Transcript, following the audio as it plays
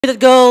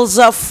Girls,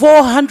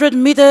 400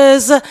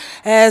 meters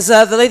as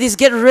the ladies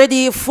get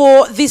ready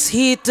for this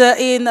heat.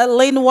 In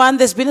lane 1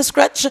 there's been a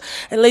scratch.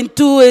 Lane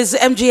 2 is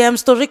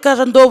MGM's Torika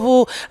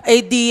Randovu,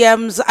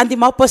 ADM's Andi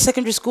Maupa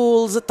Secondary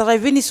Schools,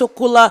 Taravini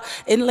Sokula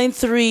in lane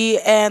 3,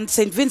 and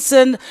St.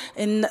 Vincent.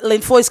 In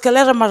lane 4 is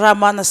Kalera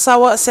Marama,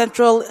 Nasawa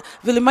Central,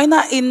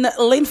 Vilimaina in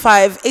lane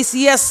 5,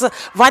 ACS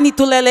Vani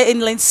Tulele in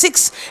lane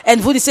 6, and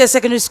Vudisea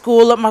Secondary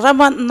School,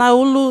 Marama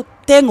Naulu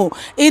Tengu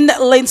in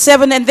lane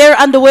 7, and they're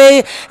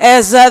underway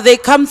as they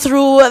come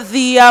through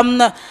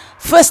the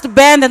first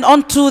bend and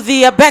onto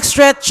the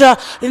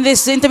backstretch in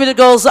this intermediate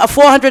girls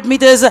 400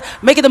 meters.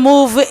 Making the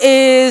move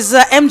is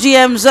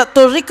MGM's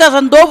Torika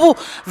Randovu.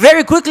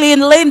 Very quickly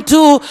in lane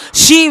 2,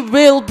 she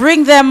will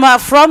bring them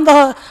from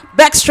the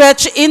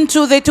backstretch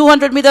into the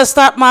 200-meter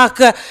start mark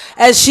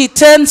as she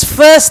turns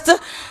first.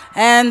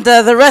 And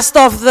the rest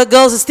of the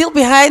girls are still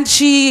behind.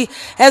 She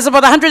has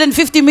about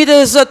 150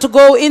 meters to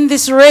go in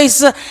this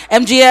race.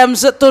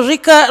 MGM's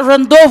Torika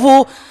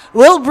Randovu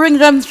will bring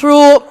them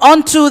through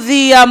onto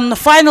the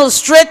final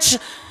stretch.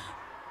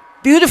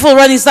 Beautiful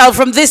running style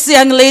from this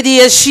young lady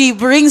as she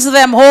brings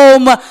them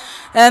home,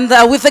 and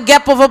with a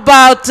gap of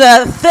about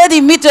 30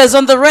 meters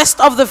on the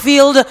rest of the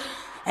field.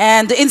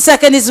 And in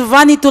second is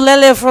Vani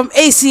Tulele from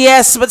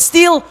ACS, but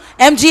still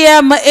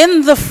MGM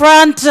in the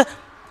front,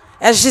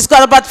 as she's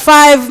got about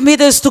 5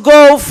 meters to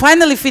go,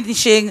 finally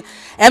finishing.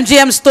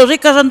 MGM's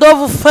Torika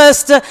Randovu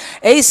first,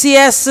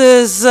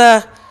 ACS's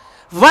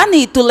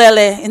Vani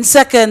Tulele in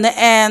second,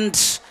 and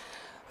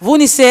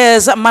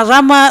Vunisea's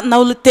Marama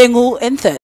Naulutengu in third.